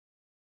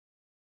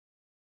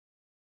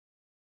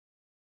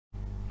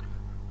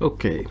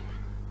Okay,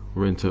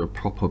 we're into a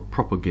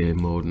proper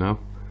game mode now,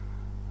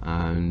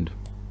 and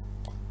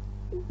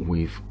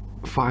we've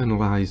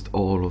finalized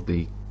all of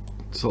the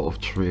sort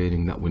of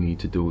training that we need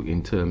to do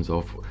in terms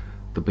of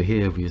the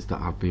behaviors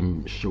that I've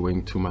been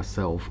showing to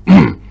myself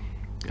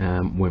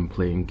when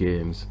playing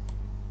games,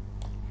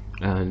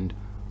 and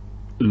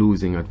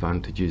losing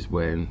advantages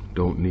when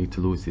don't need to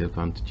lose the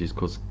advantages,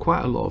 because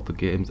quite a lot of the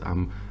games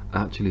I'm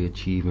actually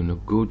achieving a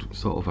good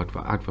sort of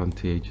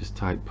advantageous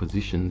type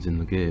positions in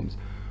the games,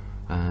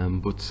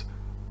 but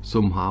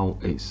somehow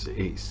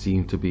it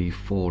seemed to be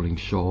falling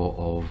short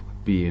of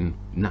being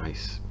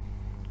nice.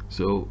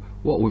 So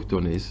what we've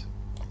done is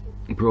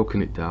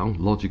broken it down: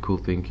 logical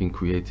thinking,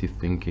 creative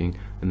thinking,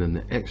 and then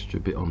the extra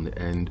bit on the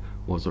end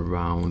was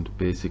around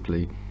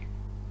basically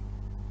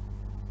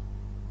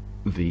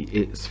the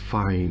 "it's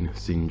fine"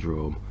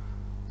 syndrome.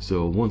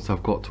 So once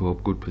I've got to a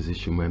good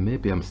position where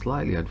maybe I'm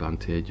slightly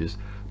advantageous,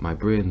 my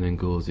brain then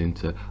goes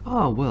into,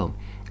 oh well,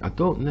 I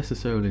don't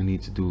necessarily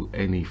need to do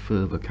any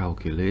further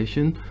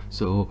calculation,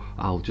 so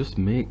I'll just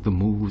make the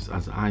moves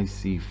as I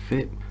see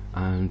fit,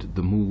 and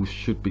the moves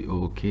should be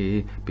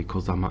okay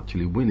because I'm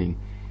actually winning.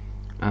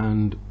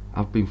 And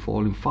I've been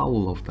falling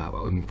foul of that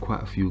in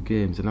quite a few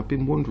games, and I've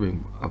been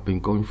wondering, I've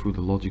been going through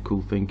the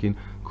logical thinking,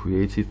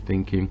 creative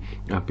thinking,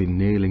 I've been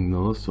nailing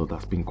those, so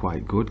that's been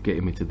quite good,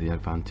 getting me to the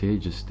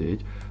advantageous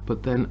stage.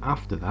 But then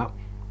after that,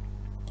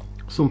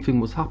 something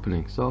was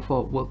happening, so I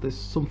thought, well, there's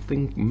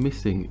something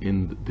missing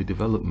in the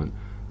development,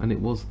 and it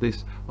was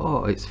this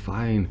 "oh, it's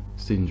fine"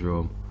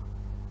 syndrome.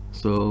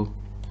 So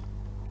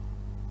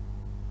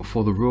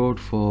for the road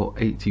for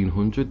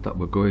 1800 that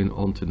we're going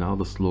on to now,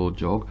 the slow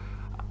jog,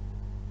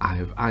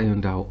 I've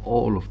ironed out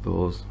all of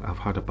those. I've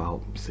had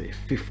about, say,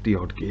 50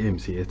 odd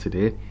games here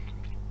today,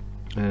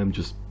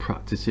 just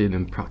practicing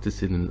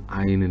and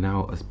ironing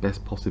out as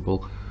best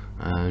possible,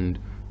 and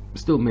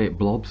still make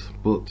blobs,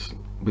 but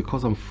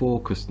because I'm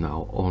focused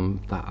now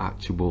on that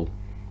actual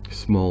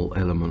small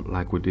element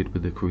like we did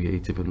with the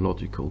creative and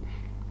logical,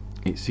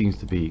 it seems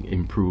to be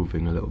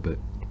improving a little bit.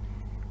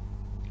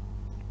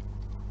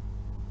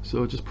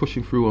 So just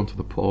pushing through onto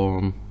the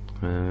pawn,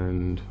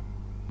 and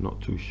not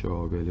too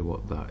sure really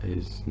what that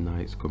is.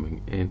 Knight's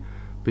coming in,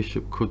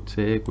 bishop could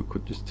take, we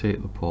could just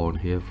take the pawn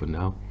here for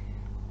now.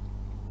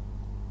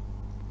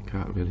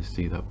 Can't really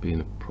see that being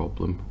a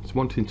problem. It's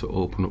wanting to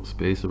open up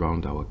space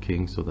around our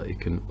king so that he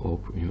can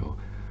open, you know,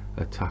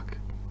 attack.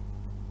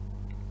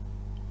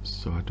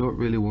 So I don't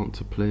really want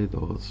to play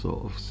those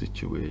sort of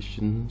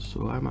situations,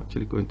 so I'm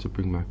actually going to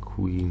bring my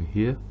queen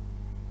here.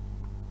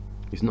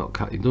 He's not,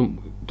 it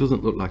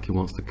doesn't look like he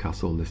wants to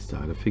castle this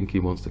side. I think he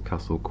wants to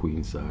castle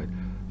queen side.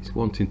 He's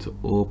wanting to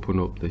open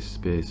up this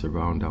space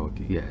around our,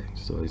 yeah,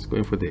 so he's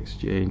going for the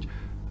exchange.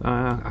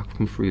 I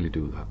can freely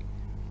do that.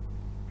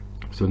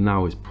 So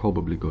now he's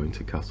probably going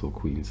to castle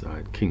queen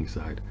side, king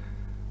side,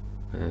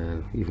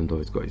 even though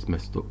he's got his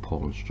messed up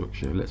pawn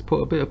structure. Let's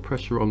put a bit of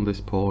pressure on this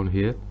pawn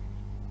here.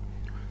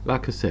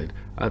 Like I said,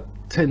 I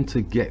tend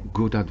to get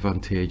good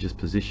advantageous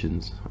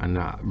positions, and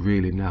that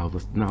really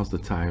now's the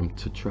time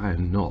to try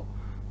and not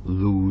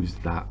lose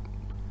that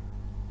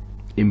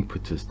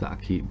impetus that I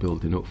keep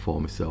building up for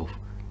myself,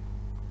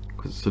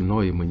 because it's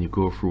annoying when you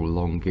go through a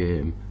long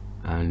game.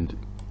 And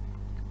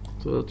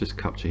so I'll just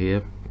capture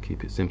here,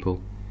 keep it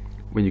simple.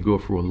 When you go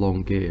through a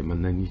long game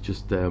and then you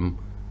just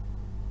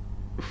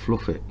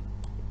fluff it,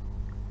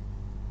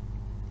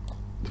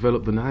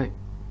 develop the knight,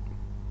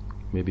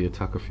 maybe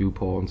attack a few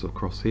pawns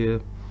across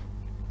here.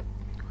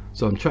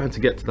 So I'm trying to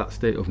get to that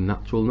state of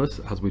naturalness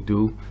as we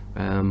do.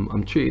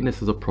 I'm treating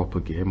this as a proper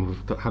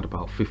game. I've had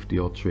about 50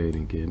 odd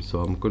training games,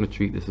 so I'm going to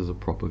treat this as a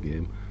proper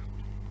game.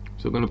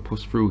 So I'm going to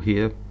push through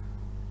here.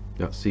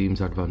 That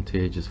seems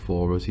advantageous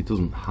for us. He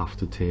doesn't have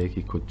to take,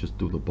 he could just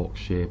do the box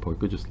shape, or he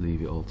could just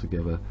leave it all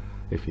together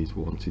if he's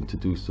wanting to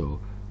do so.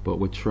 But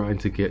we're trying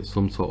to get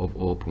some sort of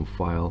open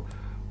file,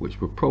 which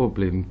we're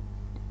probably,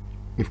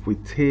 if we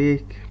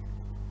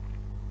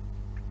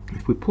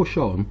push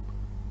on,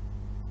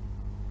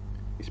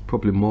 it's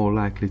probably more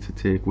likely to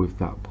take with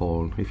that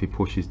pawn. If he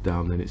pushes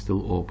down, then it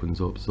still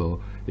opens up.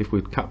 So if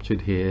we'd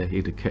captured here,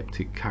 he'd have kept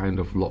it kind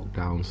of locked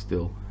down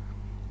still,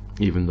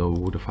 even though we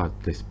would have had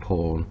this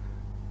pawn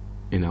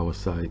in our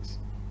sights.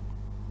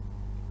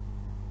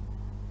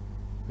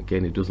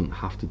 Again, it doesn't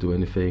have to do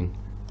anything,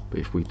 but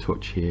if we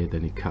touch here,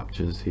 then he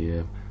captures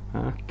here.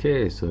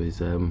 Okay, so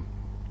his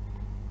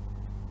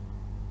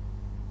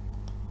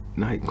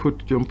knight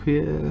could jump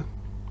here,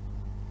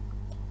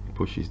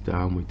 pushes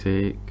down, we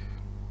take.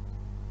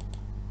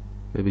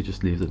 Maybe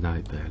just leave the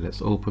knight there.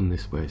 Let's open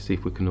this way, see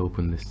if we can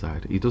open this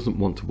side. He doesn't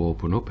want to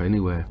open up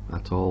anywhere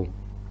at all.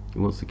 He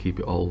wants to keep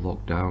it all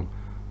locked down.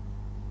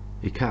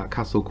 He can't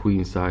castle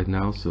queen side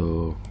now,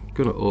 so I'm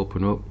gonna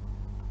open up,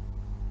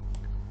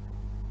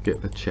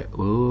 get the check.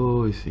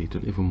 Oh, you see, he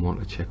doesn't even want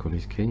to check on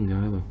his king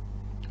either.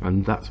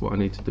 And that's what I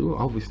need to do.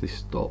 Obviously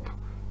stop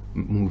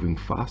moving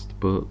fast,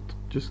 but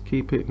just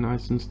keep it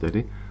nice and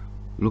steady.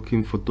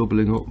 Looking for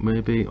doubling up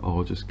maybe,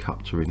 or just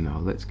capturing now.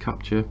 Let's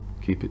capture,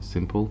 keep it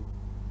simple.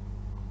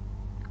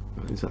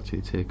 It's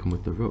actually taken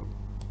with the rook.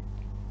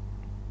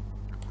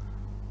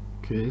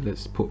 Okay,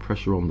 let's put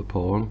pressure on the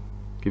pawn,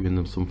 giving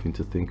them something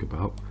to think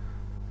about.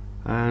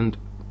 And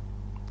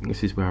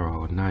this is where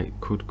our knight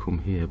could come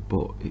here,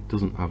 but it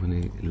doesn't have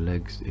any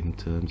legs in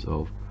terms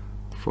of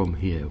from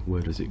here,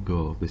 where does it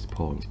go? This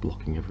pawn's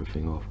blocking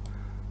everything off.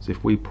 So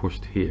if we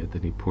pushed here,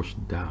 then he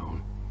pushed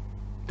down,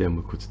 then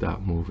we could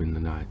start moving the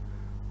knight.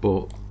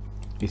 But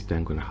he's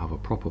then going to have a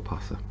proper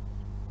passer.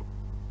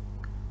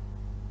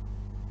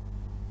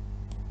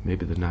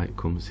 Maybe the knight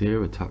comes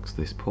here, attacks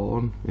this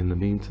pawn in the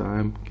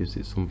meantime, gives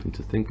it something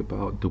to think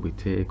about. Do we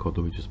take or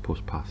do we just push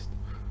past?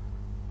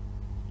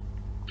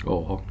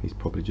 Or he's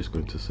probably just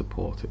going to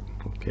support it.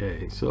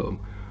 Okay, so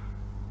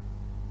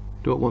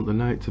don't want the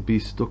knight to be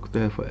stuck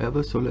there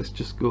forever, so let's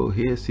just go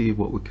here, see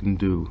what we can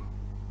do.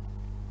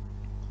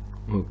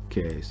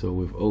 Okay, so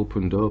we've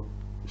opened up.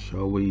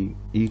 Shall we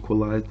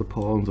equalize the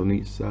pawns on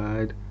each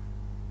side?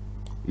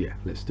 Yeah,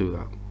 let's do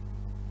that.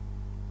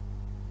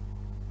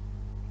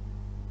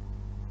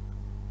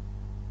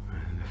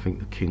 And I think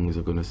the kings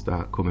are going to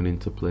start coming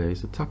into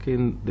place.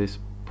 Attacking this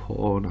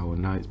pawn, our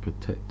knight's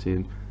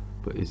protecting,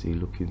 but is he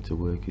looking to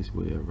work his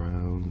way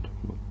around?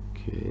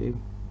 Okay,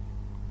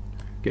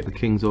 get the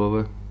kings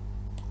over.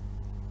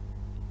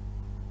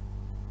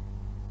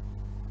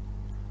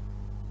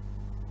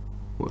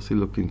 What's he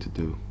looking to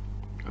do?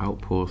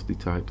 Outposty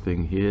type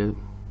thing here.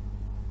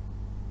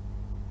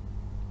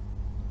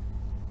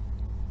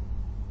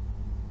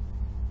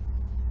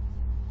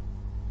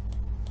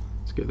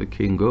 Let's get the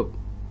king up.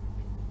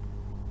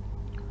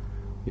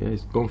 Yeah,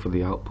 he's gone for the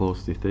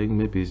outposty thing.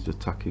 Maybe he's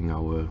attacking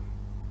our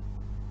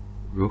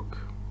rook.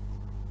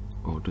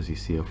 Or does he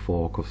see a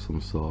fork of some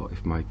sort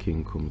if my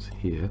king comes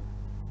here?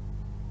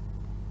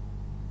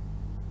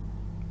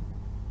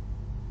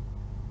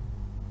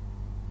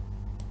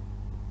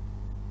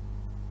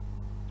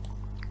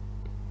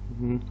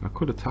 I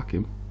could attack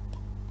him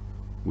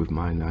with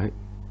my knight.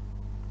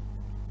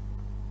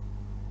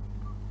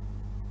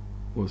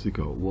 What's he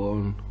got?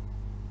 1,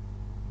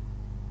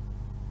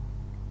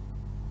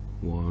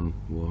 1,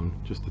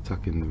 1. Just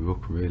attacking the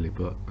rook really,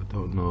 but I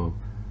don't know.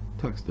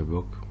 Attacks the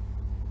rook.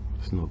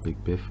 It's no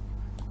big biff.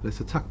 Let's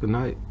attack the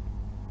knight.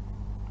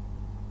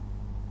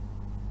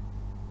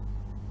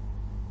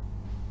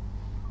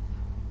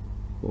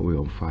 What are we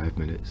on? 5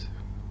 minutes.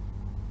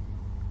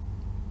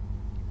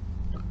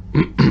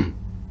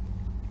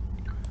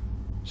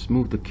 Just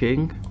move the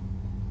king,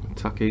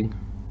 attacking.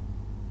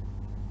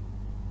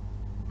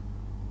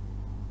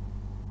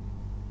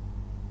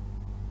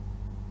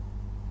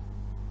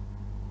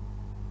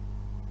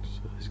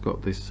 So he's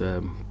got this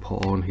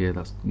pawn here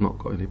that's not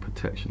got any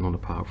protection on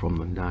apart from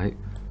the knight.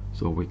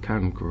 So we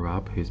can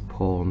grab his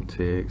pawn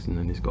takes, and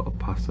then he's got a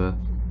passer.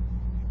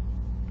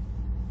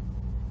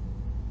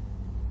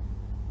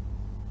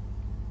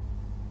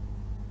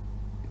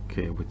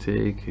 Okay, we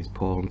take, his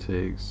pawn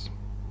takes,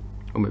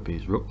 or maybe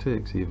his rook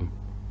takes even.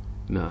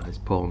 Nah, his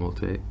pawn will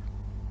take.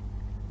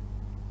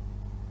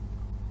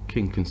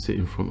 King can sit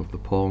in front of the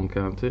pawn,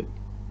 can't it?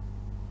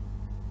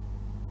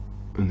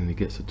 And then he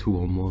gets a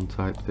 2-on-1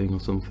 type thing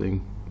or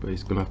something, but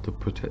he's gonna have to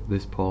protect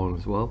this pawn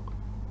as well.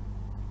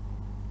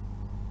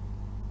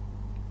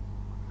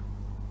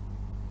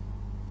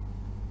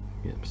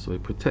 Yep, so he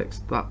protects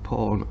that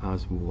pawn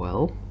as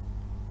well.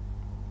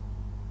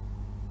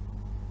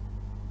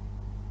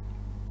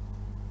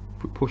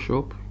 If we push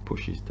up, he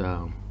pushes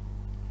down.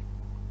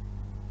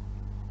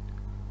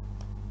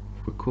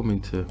 If we come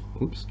into,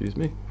 oops, excuse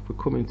me, if we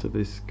come into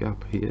this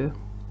gap here,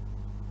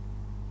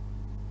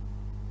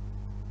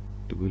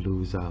 do we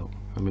lose out?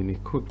 I mean, he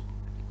could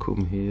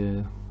come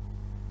here.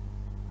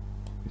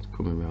 He's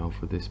coming around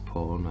for this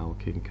pawn. Our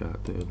king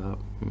can't do that.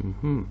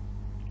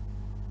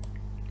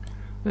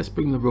 Let's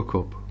bring the rook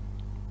up.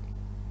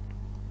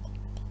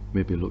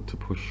 Maybe look to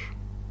push.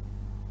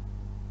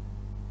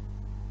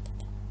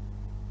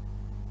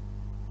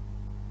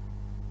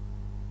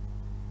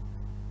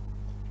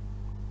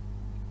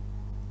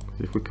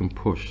 If we can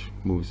push,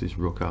 moves his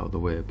rook out of the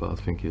way, but I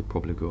think he'll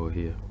probably go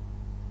here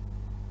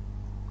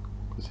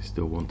because he's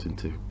still wanting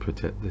to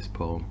protect this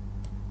pawn.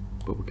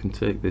 But we can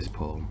take this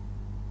pawn.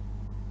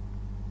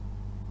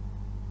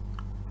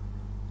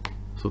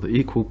 So the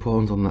equal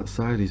pawns on that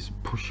side is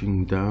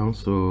pushing down,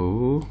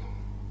 so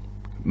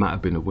might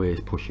have been a way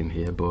he's pushing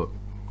here, but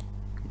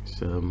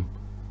it's,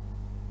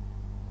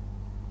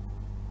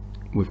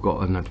 we've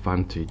got an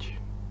advantage,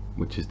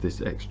 which is this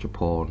extra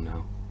pawn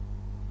now.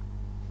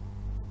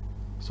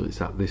 So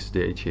it's at this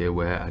stage here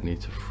where I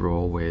need to throw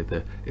away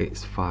the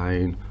it's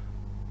fine,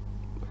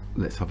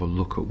 let's have a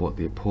look at what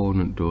the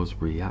opponent does,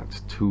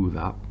 react to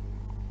that.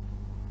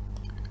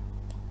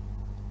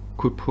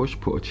 Could push,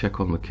 put a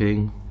check on the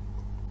king.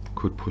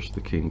 Could push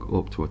the king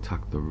up to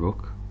attack the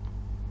rook.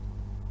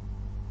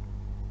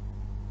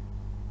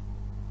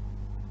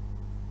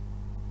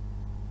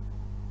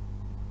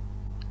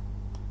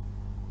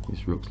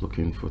 This rook's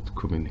looking for to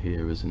come in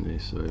here, isn't he?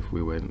 So if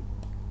we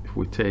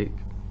take,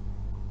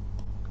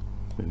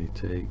 then he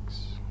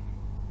takes,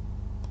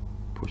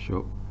 push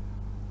up.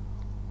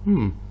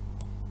 In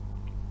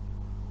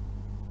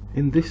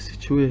this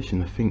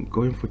situation, I think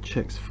going for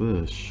checks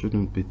first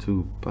shouldn't be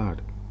too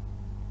bad.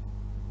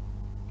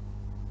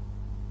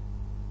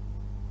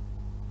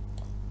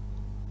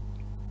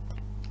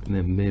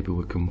 and then maybe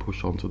we can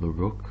push onto the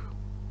rook.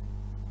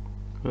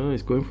 Oh,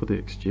 he's going for the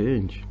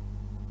exchange.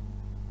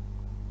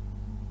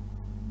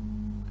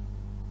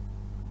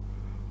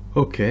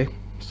 Okay,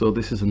 so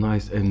this is a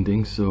nice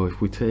ending. So if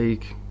we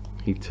take,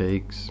 he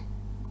takes,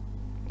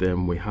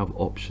 then we have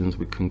options.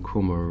 We can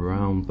come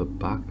around the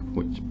back,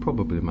 which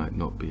probably might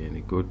not be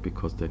any good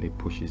because then he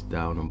pushes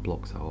down and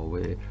blocks our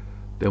way.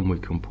 Then we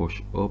can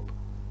push up,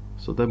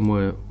 so then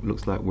we're,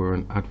 looks like we're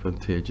in an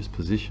advantageous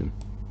position.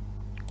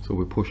 So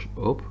we push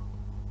up,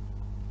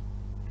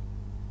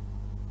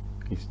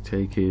 he's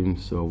taking,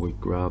 so we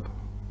grab.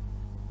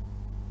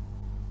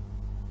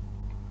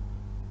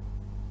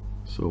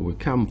 So we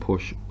can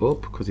push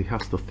up because he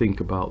has to think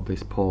about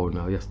this pawn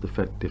now. He has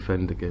to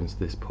defend against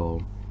this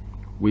pawn.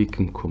 We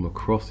can come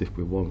across if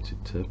we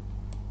wanted to.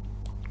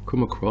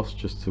 Come across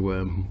just to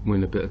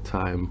win a bit of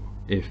time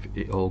if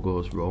it all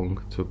goes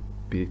wrong, to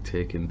be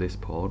taking this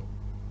pawn.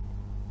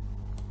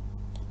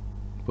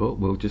 But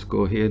we'll just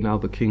go here now.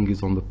 The king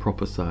is on the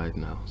proper side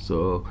now.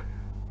 So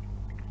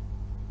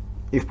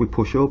if we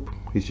push up,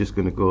 he's just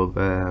going to go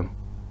there.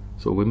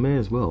 So we may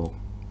as well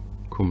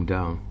come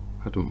down,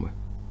 hadn't we?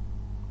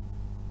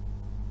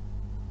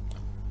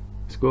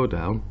 Let's go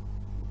down.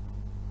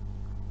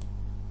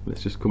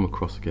 Let's just come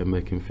across again,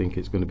 make him think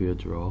it's going to be a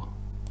draw.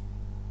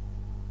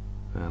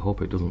 I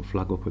hope it doesn't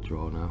flag up a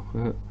draw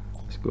now.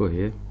 Let's go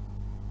here.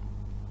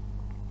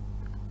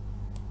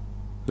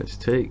 Let's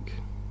take,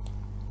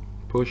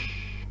 push,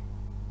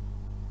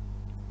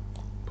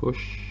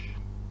 push.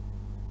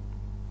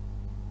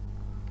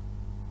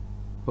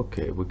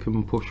 Okay, we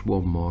can push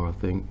one more, I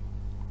think.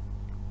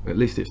 At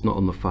least it's not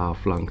on the far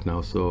flank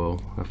now, so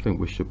I think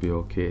we should be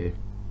okay.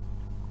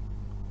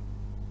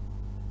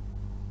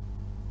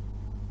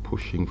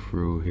 Pushing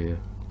through here,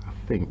 I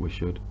think we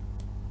should,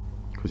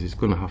 because he's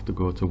going to have to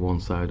go to one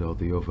side or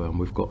the other, and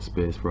we've got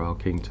space for our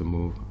king to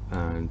move,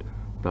 and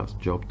that's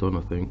job done,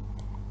 I think.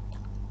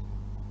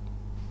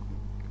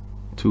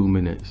 2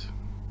 minutes.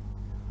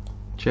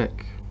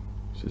 Check.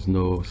 So there's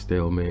no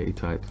stalemate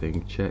type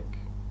thing. Check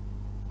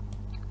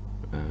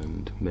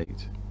and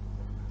mate.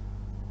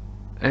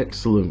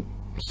 Excellent.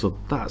 So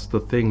that's the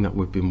thing that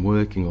we've been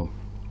working on.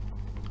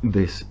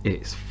 This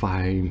it's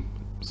fine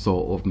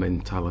sort of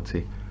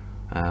mentality.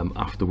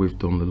 After we've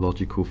done the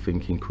logical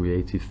thinking,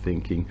 creative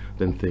thinking,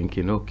 then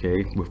thinking,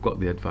 okay, we've got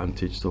the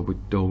advantage, so we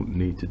don't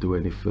need to do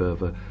any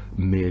further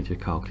major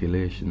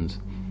calculations.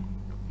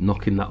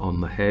 Knocking that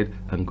on the head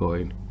and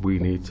going, we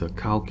need to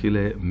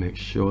calculate, make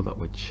sure that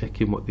we're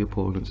checking what the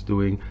opponent's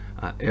doing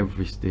at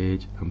every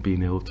stage and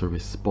being able to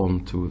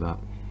respond to that.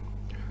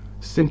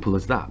 Simple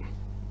as that,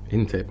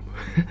 isn't it?